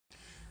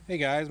Hey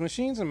guys,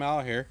 Machines and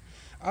Mal here.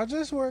 I was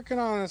just working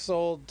on this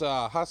old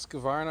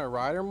Husqvarna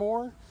rider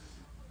mower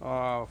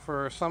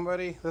for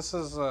somebody. This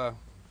is a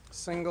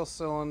single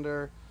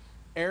cylinder,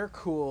 air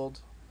cooled,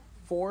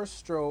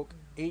 4-stroke,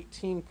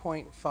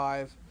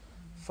 18.5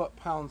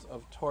 foot-pounds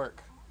of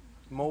torque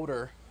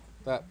motor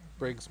that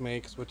Briggs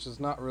makes, which is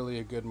not really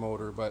a good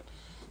motor, but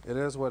it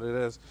is what it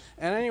is.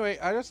 And anyway,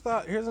 I just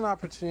thought here's an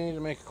opportunity to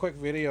make a quick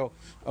video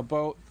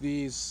about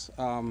these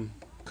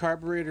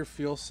carburetor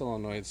fuel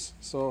solenoids.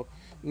 So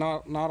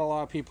not a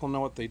lot of people know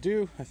what they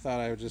do. I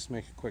thought I would just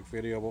make a quick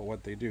video about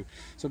what they do.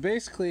 So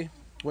basically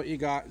what you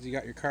got is you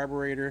got your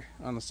carburetor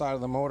on the side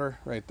of the motor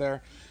right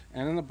there,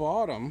 and in the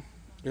bottom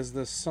is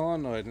this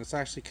solenoid, and it's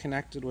actually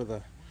connected with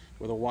a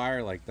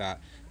wire like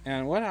that.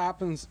 And what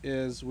happens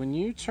is when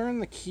you turn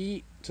the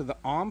key to the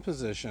on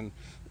position,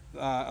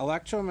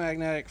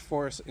 electromagnetic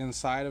force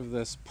inside of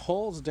this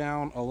pulls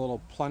down a little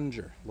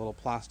plunger, a little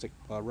plastic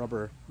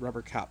rubber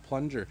cap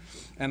plunger,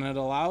 and it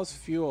allows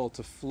fuel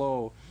to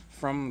flow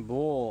from the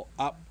bowl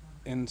up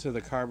into the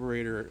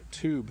carburetor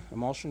tube,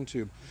 emulsion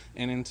tube,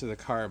 and into the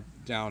carb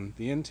down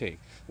the intake.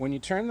 When you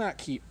turn that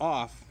key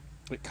off,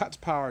 it cuts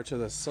power to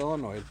the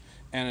solenoid,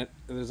 and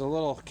there's a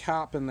little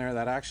cap in there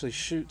that actually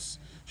shoots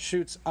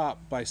up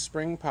by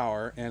spring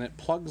power, and it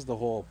plugs the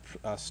hole,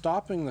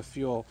 stopping the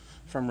fuel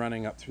from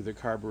running up through the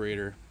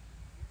carburetor,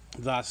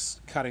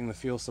 thus cutting the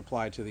fuel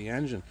supply to the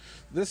engine.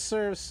 This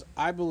serves,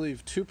 I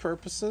believe, two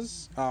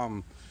purposes.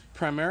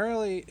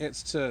 Primarily,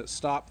 it's to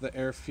stop the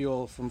air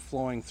fuel from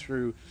flowing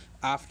through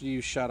after you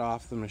shut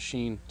off the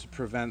machine to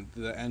prevent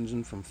the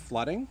engine from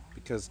flooding,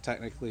 because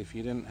technically if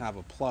you didn't have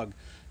a plug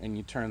and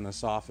you turn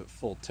this off at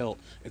full tilt,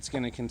 it's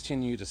going to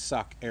continue to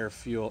suck air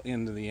fuel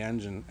into the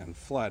engine and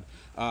flood.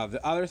 The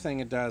other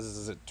thing it does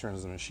is it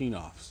turns the machine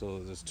off. So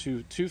there's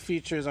two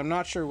features. I'm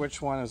not sure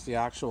which one is the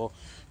actual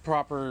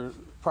proper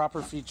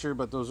feature,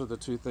 but those are the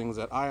two things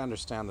that I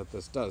understand that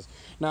this does.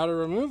 Now, to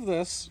remove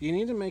this, you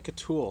need to make a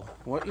tool.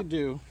 What you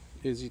do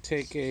is you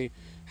take a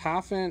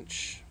 1/2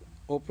 inch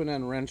open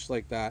end wrench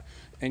like that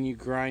and you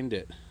grind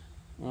it.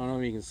 I don't know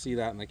if you can see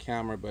that in the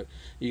camera, but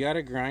you got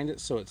to grind it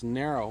so it's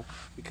narrow,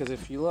 because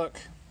if you look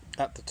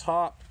at the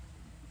top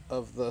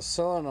of the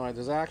solenoid,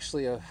 there's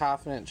actually a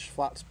 1/2 inch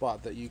flat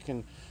spot that you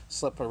can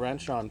slip a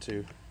wrench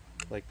onto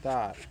like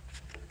that,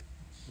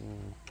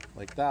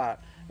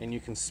 and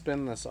you can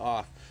spin this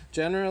off.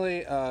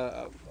 Generally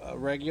a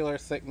regular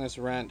thickness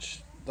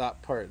wrench,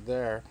 that part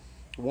there,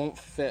 won't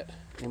fit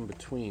in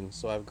between.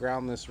 So I've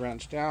ground this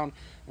wrench down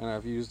and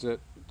I've used it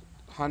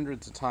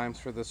hundreds of times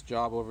for this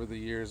job over the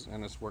years,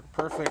 and it's worked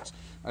perfect.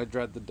 I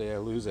dread the day I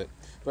lose it.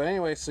 But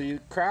anyway, so you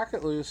crack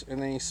it loose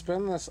and then you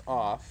spin this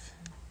off,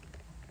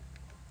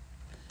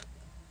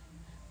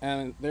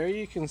 and there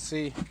you can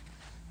see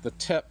the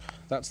tip.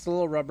 That's the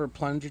little rubber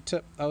plunger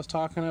tip I was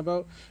talking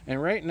about,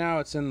 and right now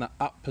it's in the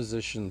up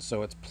position,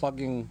 so it's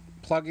plugging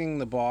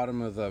the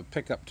bottom of the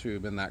pickup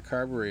tube in that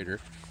carburetor.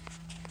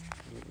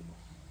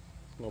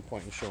 No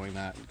point in showing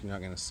that, you're not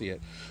going to see it.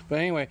 But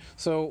anyway,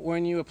 so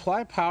when you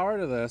apply power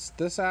to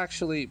this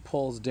actually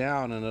pulls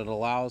down and it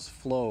allows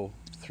flow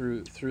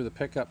through the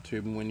pickup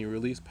tube, and when you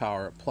release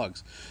power it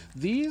plugs.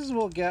 These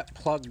will get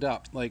plugged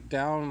up, like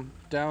down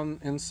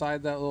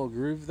inside that little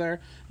groove there,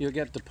 you'll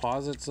get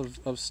deposits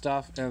of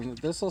stuff, and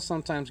this will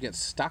sometimes get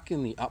stuck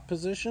in the up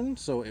position,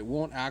 so it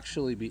won't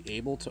actually be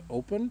able to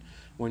open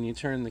when you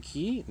turn the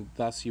key,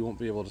 thus you won't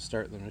be able to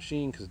start the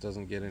machine because it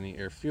doesn't get any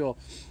air fuel.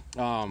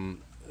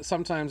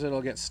 Sometimes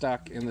it'll get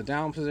stuck in the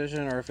down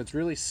position, or if it's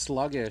really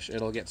sluggish,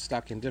 it'll get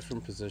stuck in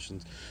different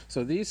positions.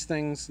 So these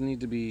things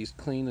need to be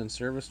cleaned and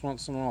serviced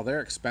once in a while.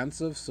 They're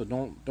expensive, so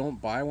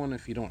don't buy one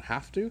if you don't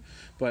have to.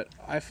 But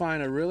I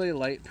find a really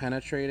light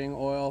penetrating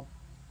oil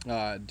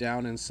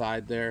down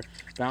inside there,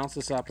 bounce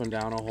this up and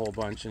down a whole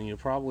bunch, and you'll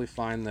probably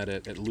find that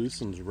it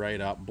loosens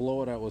right up.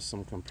 Blow it out with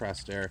some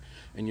compressed air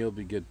and you'll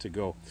be good to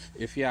go.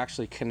 If you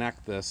actually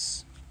connect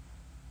this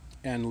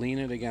and lean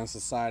it against the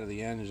side of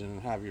the engine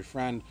and have your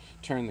friend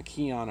turn the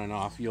key on and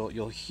off,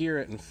 you'll hear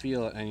it and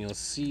feel it, and you'll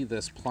see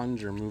this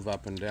plunger move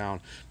up and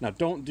down. Now,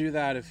 don't do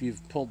that if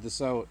you've pulled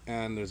this out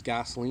and there's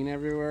gasoline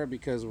everywhere,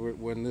 because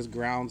when this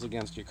grounds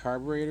against your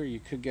carburetor, you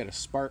could get a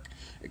spark.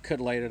 It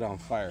could light it on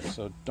fire.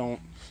 So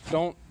don't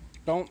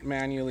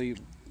manually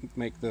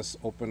make this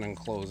open and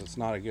close. It's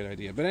not a good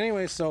idea. But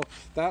anyway, so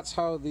that's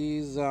how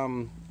these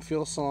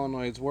fuel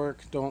solenoids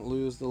work. Don't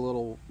lose the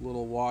little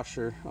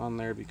washer on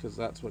there, because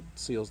that's what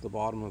seals the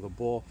bottom of the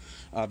bowl.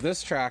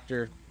 This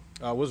tractor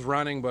was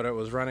running, but it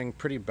was running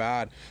pretty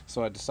bad,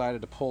 so I decided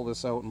to pull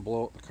this out and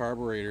blow out the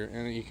carburetor.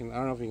 And I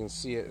don't know if you can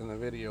see it in the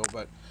video,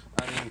 but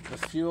I mean, the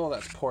fuel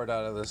that's poured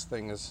out of this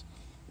thing is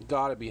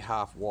got to be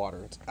half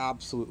water. It's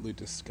absolutely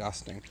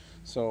disgusting.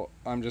 So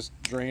I'm just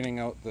draining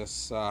out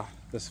this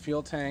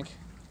fuel tank.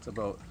 It's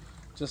about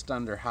just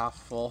under half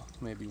full,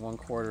 maybe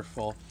 1/4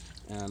 full,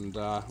 and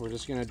we're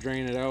just going to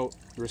drain it out,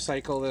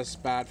 recycle this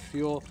bad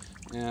fuel,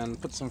 and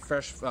put some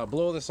fresh,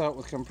 blow this out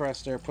with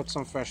compressed air, put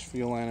some fresh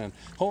fuel in, and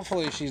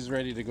hopefully she's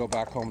ready to go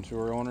back home to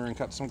her owner and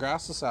cut some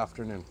grass this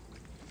afternoon.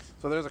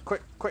 So there's a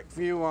quick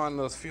view on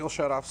those fuel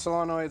shut-off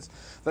solenoids.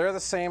 They're the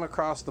same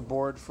across the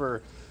board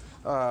for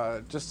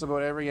just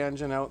about every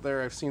engine out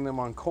there. I've seen them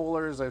on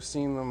Kohlers, I've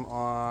seen them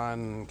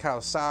on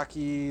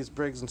Kawasaki's,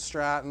 Briggs and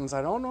Strattons.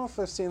 I don't know if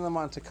I've seen them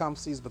on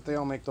Tecumseh's, but they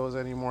don't make those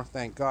anymore,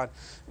 thank God.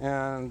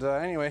 And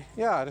anyway,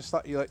 yeah, I just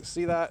thought you'd like to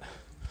see that.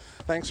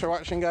 Thanks for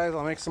watching, guys.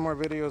 I'll make some more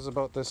videos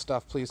about this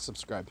stuff. Please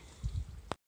subscribe.